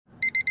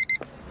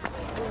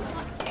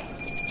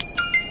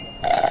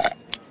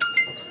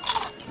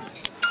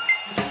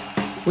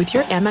With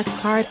your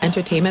Amex card,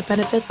 entertainment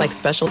benefits like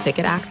special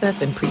ticket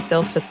access and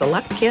pre-sales to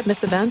select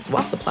can't-miss events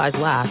while supplies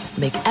last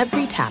make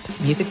every tap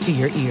music to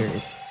your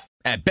ears.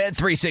 At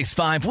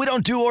Bet365, we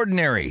don't do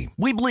ordinary.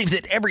 We believe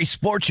that every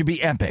sport should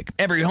be epic.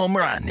 Every home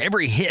run,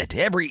 every hit,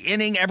 every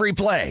inning, every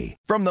play.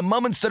 From the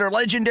moments that are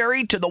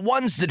legendary to the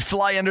ones that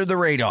fly under the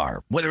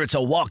radar. Whether it's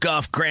a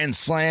walk-off grand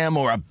slam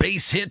or a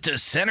base hit to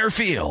center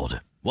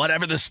field.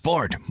 Whatever the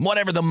sport,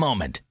 whatever the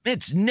moment.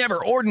 It's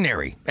never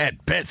ordinary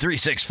at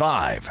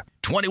Bet365.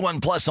 21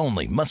 plus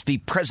only. Must be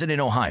present in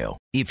Ohio.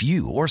 If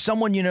you or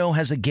someone you know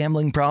has a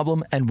gambling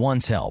problem and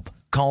wants help,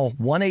 call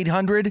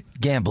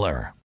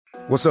 1-800-GAMBLER.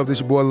 What's up, this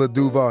your boy Lil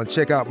Duval, and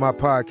check out my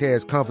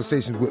podcast,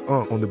 Conversations with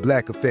Unc, on the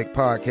Black Effect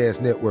Podcast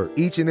Network.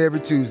 Each and every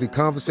Tuesday,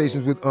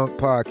 Conversations with Unc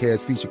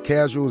podcast feature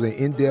casuals and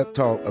in-depth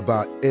talk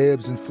about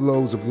ebbs and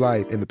flows of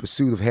life and the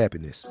pursuit of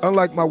happiness.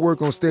 Unlike my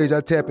work on stage,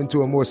 I tap into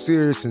a more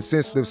serious and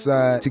sensitive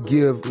side to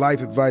give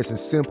life advice and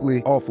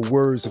simply offer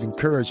words of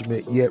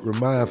encouragement, yet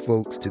remind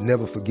folks to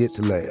never forget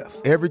to laugh.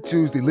 Every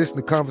Tuesday, listen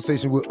to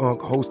Conversation with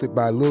Unc, hosted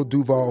by Lil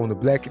Duval on the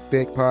Black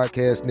Effect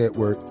Podcast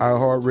Network,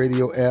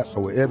 iHeartRadio app,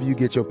 or wherever you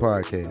get your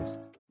podcasts.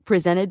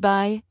 Presented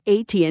by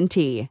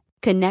AT&T.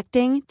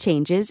 Connecting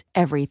changes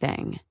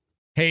everything.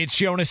 Hey, it's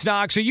Jonas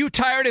Knox. Are you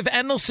tired of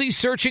endlessly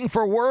searching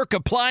for work,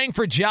 applying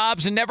for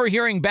jobs, and never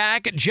hearing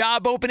back?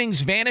 Job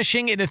openings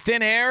vanishing into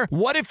thin air?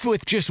 What if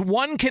with just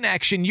one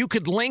connection, you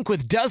could link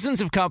with dozens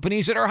of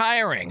companies that are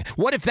hiring?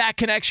 What if that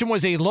connection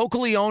was a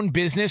locally owned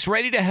business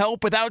ready to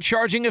help without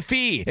charging a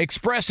fee?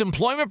 Express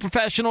Employment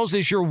Professionals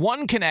is your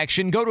one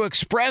connection. Go to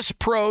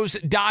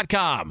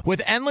expresspros.com.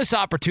 With endless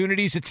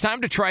opportunities, it's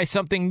time to try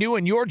something new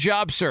in your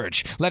job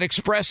search. Let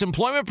Express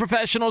Employment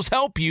Professionals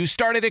help you.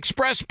 Start at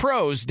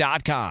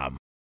expresspros.com.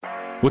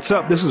 What's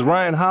up? This is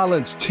Ryan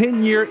Hollins,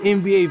 10-year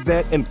NBA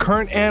vet and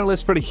current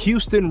analyst for the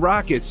Houston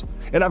Rockets.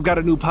 And I've got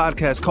a new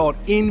podcast called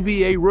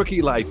NBA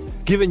Rookie Life,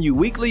 giving you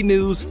weekly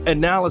news,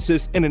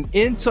 analysis, and an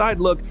inside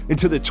look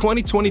into the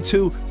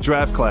 2022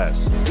 draft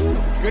class.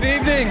 Good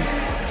evening,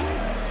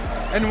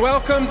 and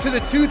welcome to the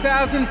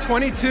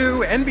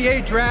 2022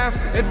 NBA Draft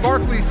at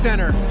Barclays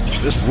Center.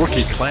 This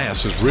rookie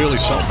class is really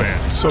something.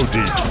 So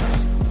deep.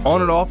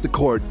 On and off the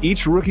court,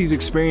 each rookie's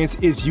experience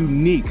is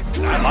unique.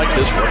 I like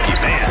this rookie,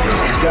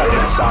 man. He's got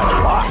inside a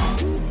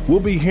lot.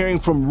 We'll be hearing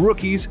from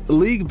rookies,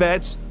 league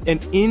vets,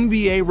 and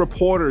NBA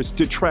reporters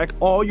to track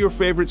all your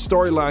favorite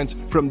storylines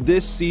from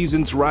this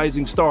season's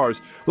rising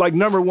stars, like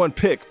number one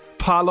pick,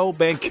 Paolo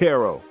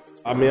Banchero.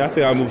 I mean, I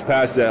think I moved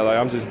past that. Like,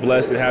 I'm just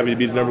blessed and happy to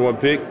be the number one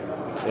pick,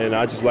 and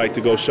I just like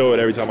to go show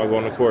it every time I go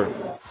on the court.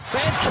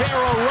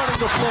 Banchero running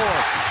the floor,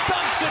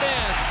 dunks it in.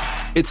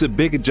 It's a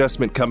big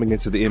adjustment coming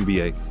into the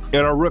NBA,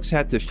 and our rooks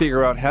had to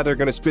figure out how they're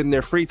going to spend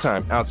their free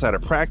time outside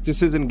of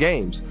practices and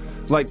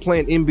games, like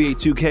playing NBA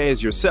 2K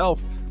as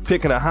yourself,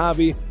 picking a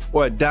hobby,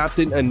 or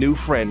adopting a new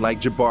friend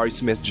like Jabari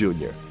Smith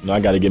Jr. I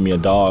got to get me a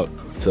dog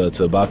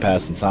to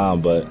bypass some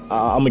time, but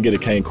I'm going to get a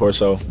cane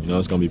corso.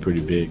 It's going to be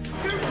pretty big.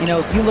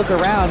 If you look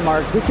around,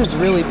 Mark, this has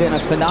really been a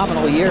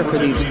phenomenal year for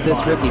this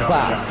rookie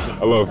class.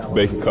 I love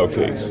baking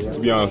cupcakes. To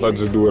be honest, I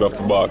just do it off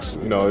the box.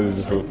 It's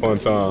just a fun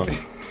time.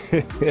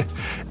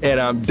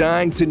 And I'm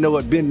dying to know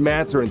what Ben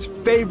Matherin's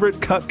favorite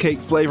cupcake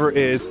flavor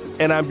is,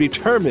 and I'm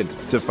determined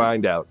to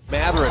find out.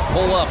 Matherin,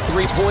 pull up,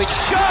 three-point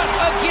shot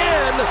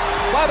again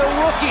by the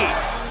rookie.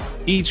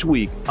 Each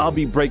week, I'll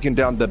be breaking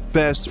down the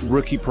best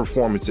rookie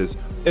performances,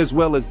 as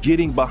well as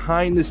getting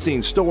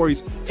behind-the-scenes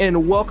stories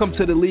and welcome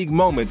to the league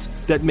moments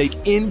that make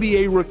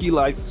NBA Rookie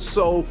Life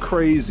so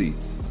crazy.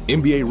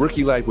 NBA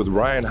Rookie Life with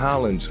Ryan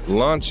Hollins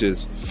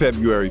launches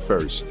February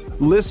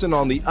 1st. Listen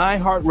on the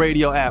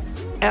iHeartRadio app,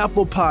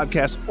 Apple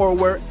Podcasts, or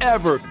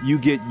wherever you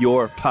get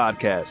your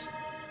podcasts.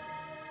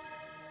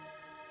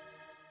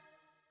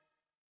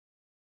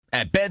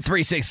 At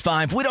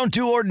Bet365, we don't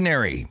do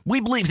ordinary. We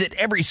believe that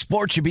every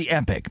sport should be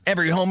epic.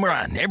 Every home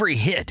run, every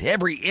hit,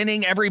 every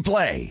inning, every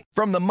play.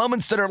 From the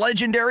moments that are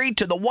legendary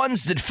to the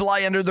ones that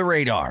fly under the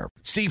radar.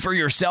 See for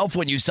yourself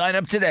when you sign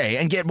up today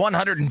and get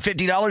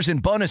 $150 in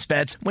bonus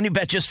bets when you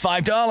bet just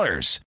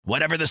 $5.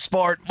 Whatever the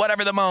sport,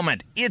 whatever the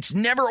moment, it's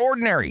never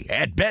ordinary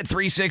at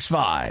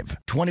Bet365.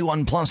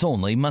 21 plus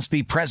only. Must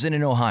be present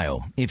in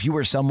Ohio. If you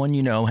or someone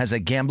you know has a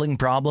gambling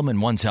problem and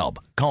wants help,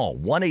 call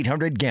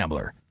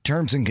 1-800-GAMBLER.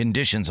 Terms and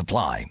conditions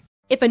apply.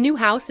 If a new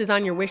house is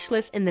on your wish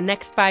list in the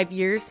next 5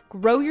 years,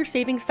 grow your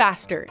savings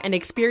faster and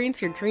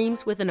experience your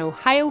dreams with an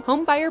Ohio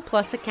Homebuyer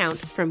Plus account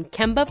from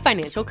Kemba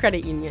Financial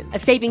Credit Union. A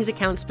savings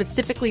account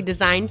specifically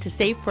designed to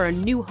save for a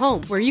new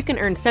home, where you can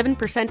earn 7%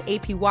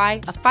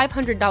 APY,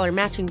 a $500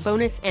 matching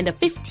bonus, and a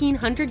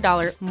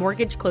 $1,500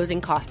 mortgage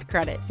closing cost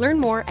credit. Learn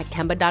more at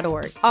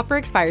Kemba.org. Offer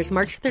expires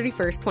March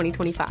 31st,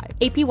 2025.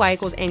 APY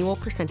equals annual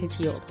percentage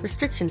yield.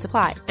 Restrictions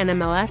apply.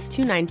 NMLS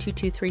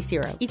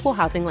 292230. Equal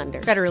housing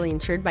lender. Federally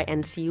insured by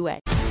NCUA.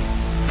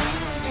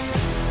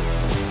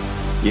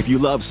 If you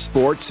love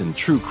sports and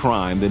true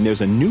crime, then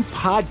there's a new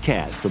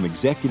podcast from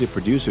executive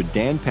producer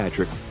Dan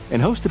Patrick and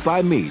hosted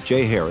by me,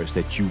 Jay Harris,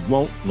 that you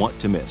won't want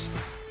to miss.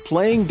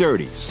 Playing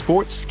Dirty: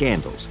 Sports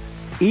Scandals.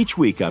 Each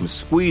week, I'm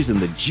squeezing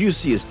the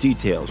juiciest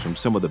details from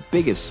some of the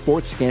biggest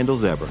sports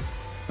scandals ever.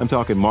 I'm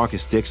talking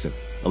Marcus Dixon,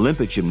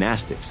 Olympic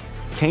gymnastics,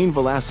 Cain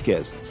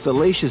Velasquez,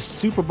 salacious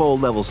Super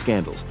Bowl-level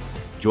scandals.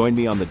 Join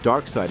me on the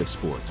dark side of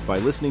sports by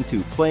listening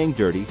to Playing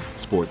Dirty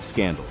Sports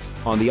Scandals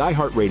on the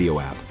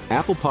iHeartRadio app,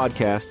 Apple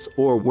Podcasts,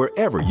 or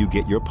wherever you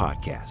get your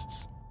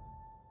podcasts.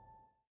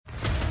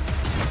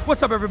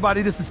 What's up,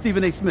 everybody? This is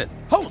Stephen A. Smith,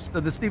 host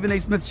of the Stephen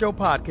A. Smith Show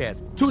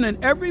podcast. Tune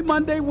in every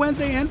Monday,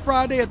 Wednesday, and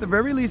Friday at the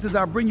very least as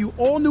I bring you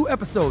all new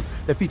episodes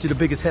that feature the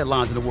biggest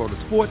headlines in the world of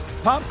sports,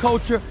 pop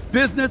culture,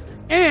 business,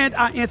 and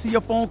I answer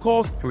your phone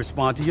calls and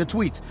respond to your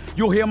tweets.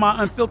 You'll hear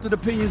my unfiltered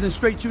opinions and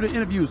straight-shooter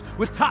interviews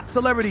with top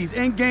celebrities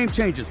and game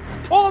changers.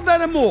 All that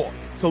and more.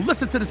 So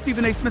listen to the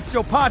Stephen A. Smith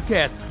Show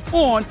podcast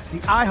on the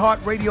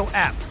iHeartRadio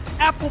app,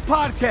 Apple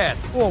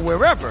Podcasts, or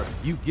wherever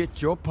you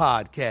get your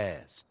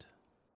podcasts.